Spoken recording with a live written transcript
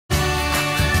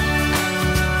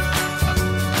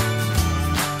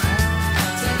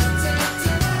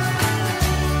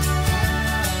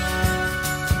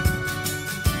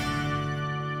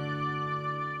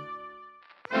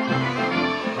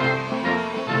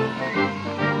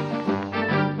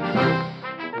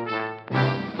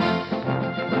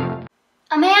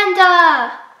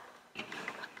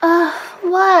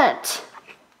What?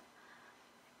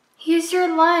 Here's your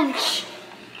lunch.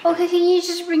 Okay, can you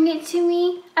just bring it to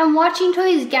me? I'm watching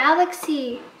Toys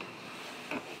Galaxy.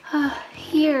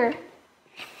 Here.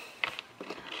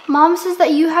 Mom says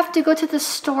that you have to go to the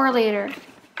store later.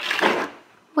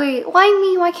 Wait, why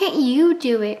me? Why can't you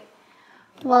do it?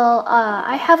 Well,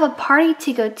 I have a party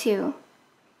to go to.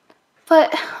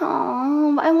 But,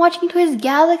 I'm watching Toys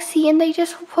Galaxy and they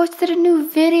just posted a new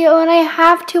video and I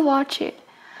have to watch it.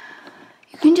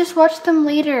 You can just watch them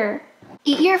later.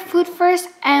 Eat your food first,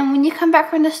 and when you come back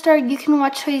from the store, you can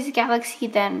watch Toys Galaxy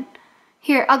then.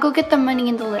 Here, I'll go get the money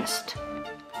in the list.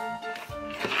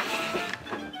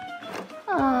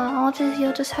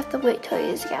 You'll just have to wait till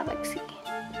Toys Galaxy.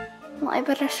 Well, I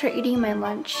better start eating my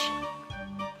lunch.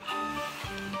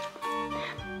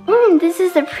 This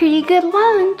is a pretty good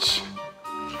lunch.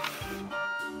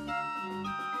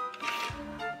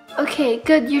 Okay,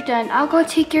 good, you're done. I'll go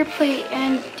take your plate,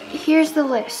 and here's the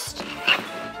list.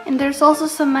 And there's also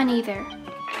some money there.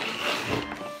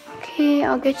 Okay,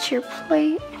 I'll get your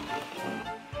plate.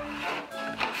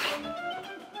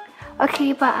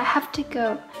 Okay, but I have to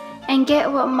go and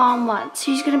get what Mom wants.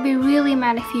 She's gonna be really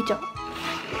mad if you don't.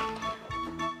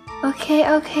 Okay,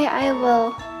 I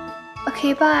will.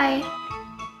 Okay, bye.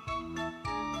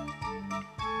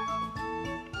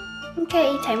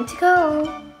 Okay, time to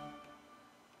go.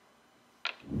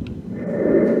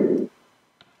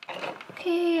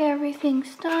 Okay,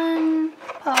 everything's done.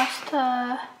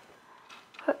 Pasta,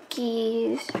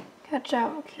 cookies,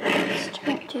 ketchup. Okay, let's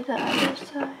turn it to the other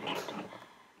side.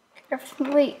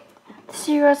 Everything, wait, the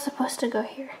cereal is supposed to go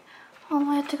here. Oh,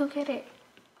 I have to go get it.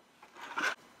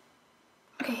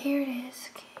 Okay, here it is.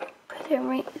 Okay, put it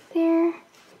right there.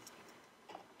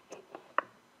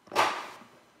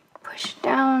 Push it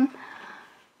down.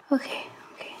 Okay.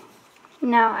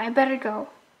 Now I better go.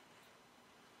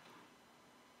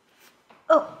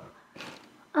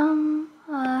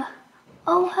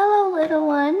 Oh, hello, little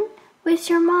one. Where's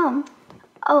your mom?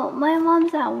 Oh, my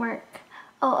mom's at work.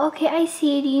 Oh, okay, I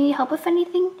see. Do you need help with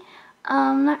anything?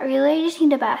 Not really. I just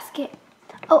need a basket.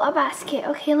 Oh, a basket.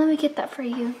 Okay, let me get that for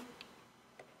you.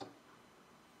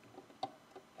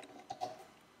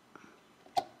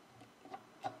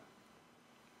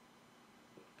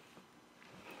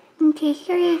 Okay,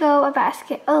 here you go, a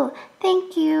basket. Oh,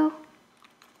 thank you.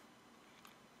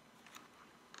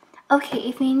 Okay,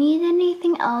 if you need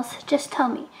anything else, just tell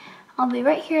me. I'll be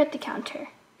right here at the counter.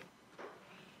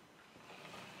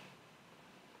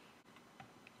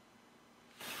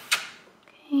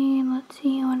 Okay, let's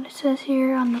see what it says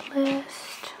here on the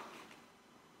list.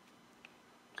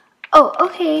 Oh,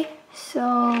 okay,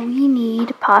 so we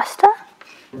need pasta.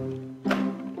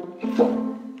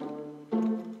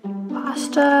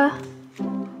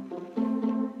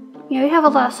 Yeah, we have a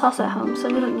lot of sauce at home, so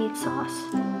we don't need sauce.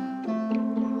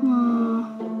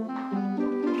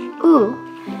 Ooh.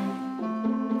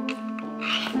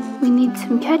 We need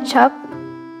some ketchup.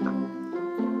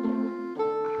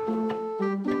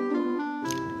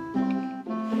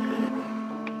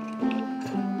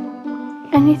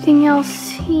 Anything else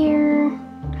here?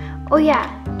 Oh yeah,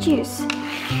 juice.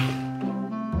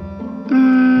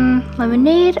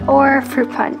 Lemonade or fruit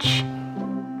punch?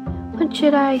 What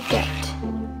should I get?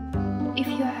 If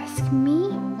you ask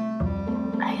me,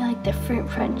 I like the fruit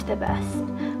punch the best.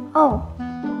 Oh,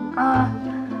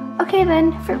 okay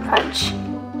then, fruit punch.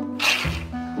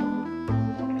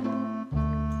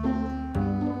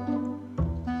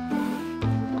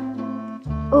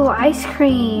 Oh, ice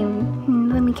cream.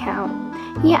 Let me count.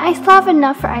 Yeah, I still have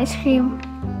enough for ice cream.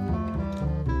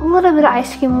 A little bit of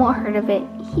ice cream won't hurt a bit.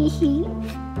 Hee hee.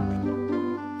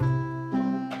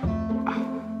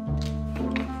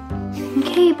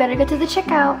 Okay, better go to the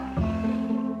checkout.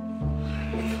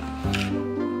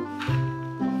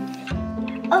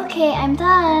 Okay, I'm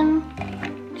done.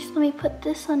 Just let me put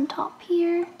this on top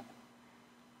here.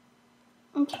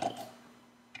 Okay.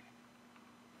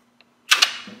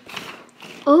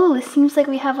 Oh, it seems like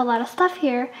we have a lot of stuff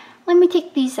here. Let me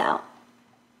take these out.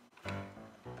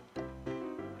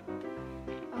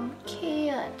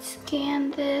 Okay, let's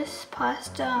scan this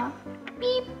pasta.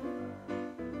 Beep.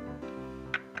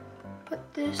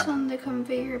 Put this on the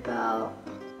conveyor belt.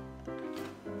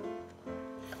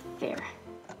 There.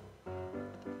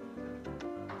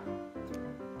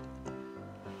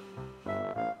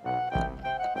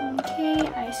 Okay,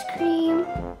 ice cream.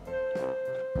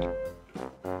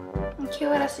 Okay,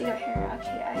 what else we got here?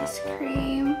 Okay, ice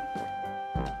cream.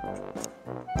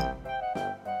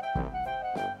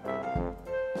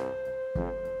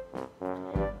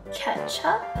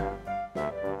 Ketchup.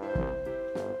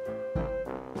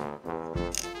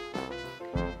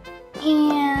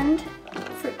 And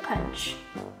fruit punch.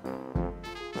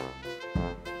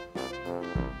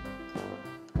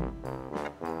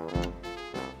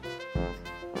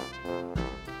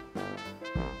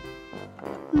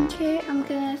 Okay, I'm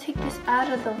gonna take this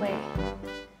out of the way.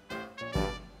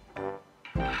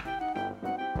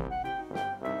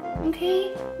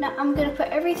 Okay, now I'm gonna put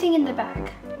everything in the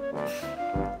bag.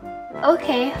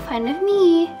 Okay, fine with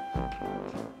me.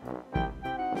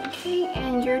 Okay,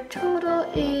 and your total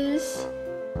is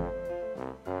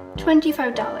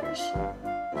 $25.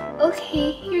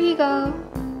 Okay, here you go.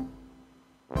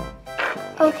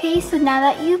 Okay, so now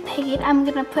that you paid, I'm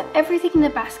gonna put everything in the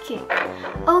basket.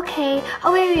 Okay,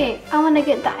 oh wait, I wanna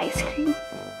get the ice cream.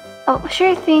 Oh,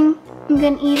 sure thing. I'm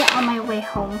gonna eat it on my way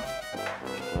home.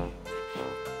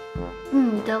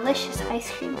 Delicious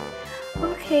ice cream.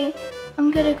 Okay,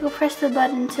 I'm gonna go press the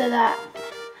button so that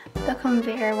the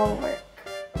conveyor will work.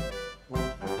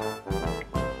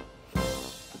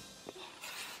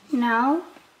 Now,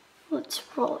 let's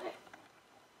roll it.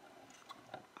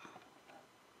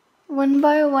 One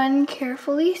by one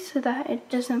carefully so that it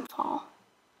doesn't fall.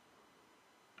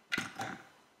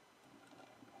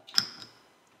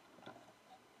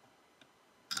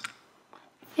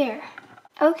 There.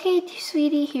 Okay,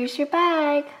 sweetie, here's your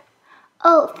bag.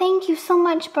 Oh, thank you so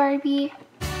much, Barbie.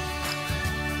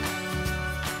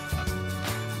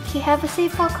 Okay, have a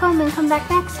safe walk home and come back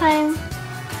next time.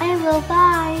 I will,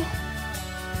 bye.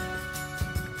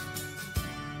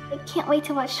 I can't wait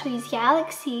to watch Toys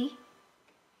Galaxy.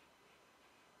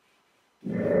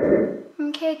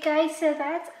 Okay guys, so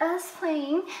that's us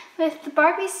playing with the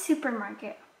Barbie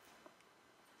Supermarket.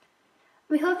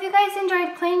 We hope you guys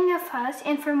enjoyed playing with us,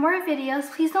 and for more videos,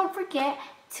 please don't forget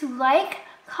to like,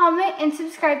 comment, and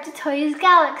subscribe to Toys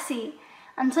Galaxy.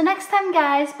 Until next time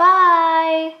guys,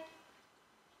 bye!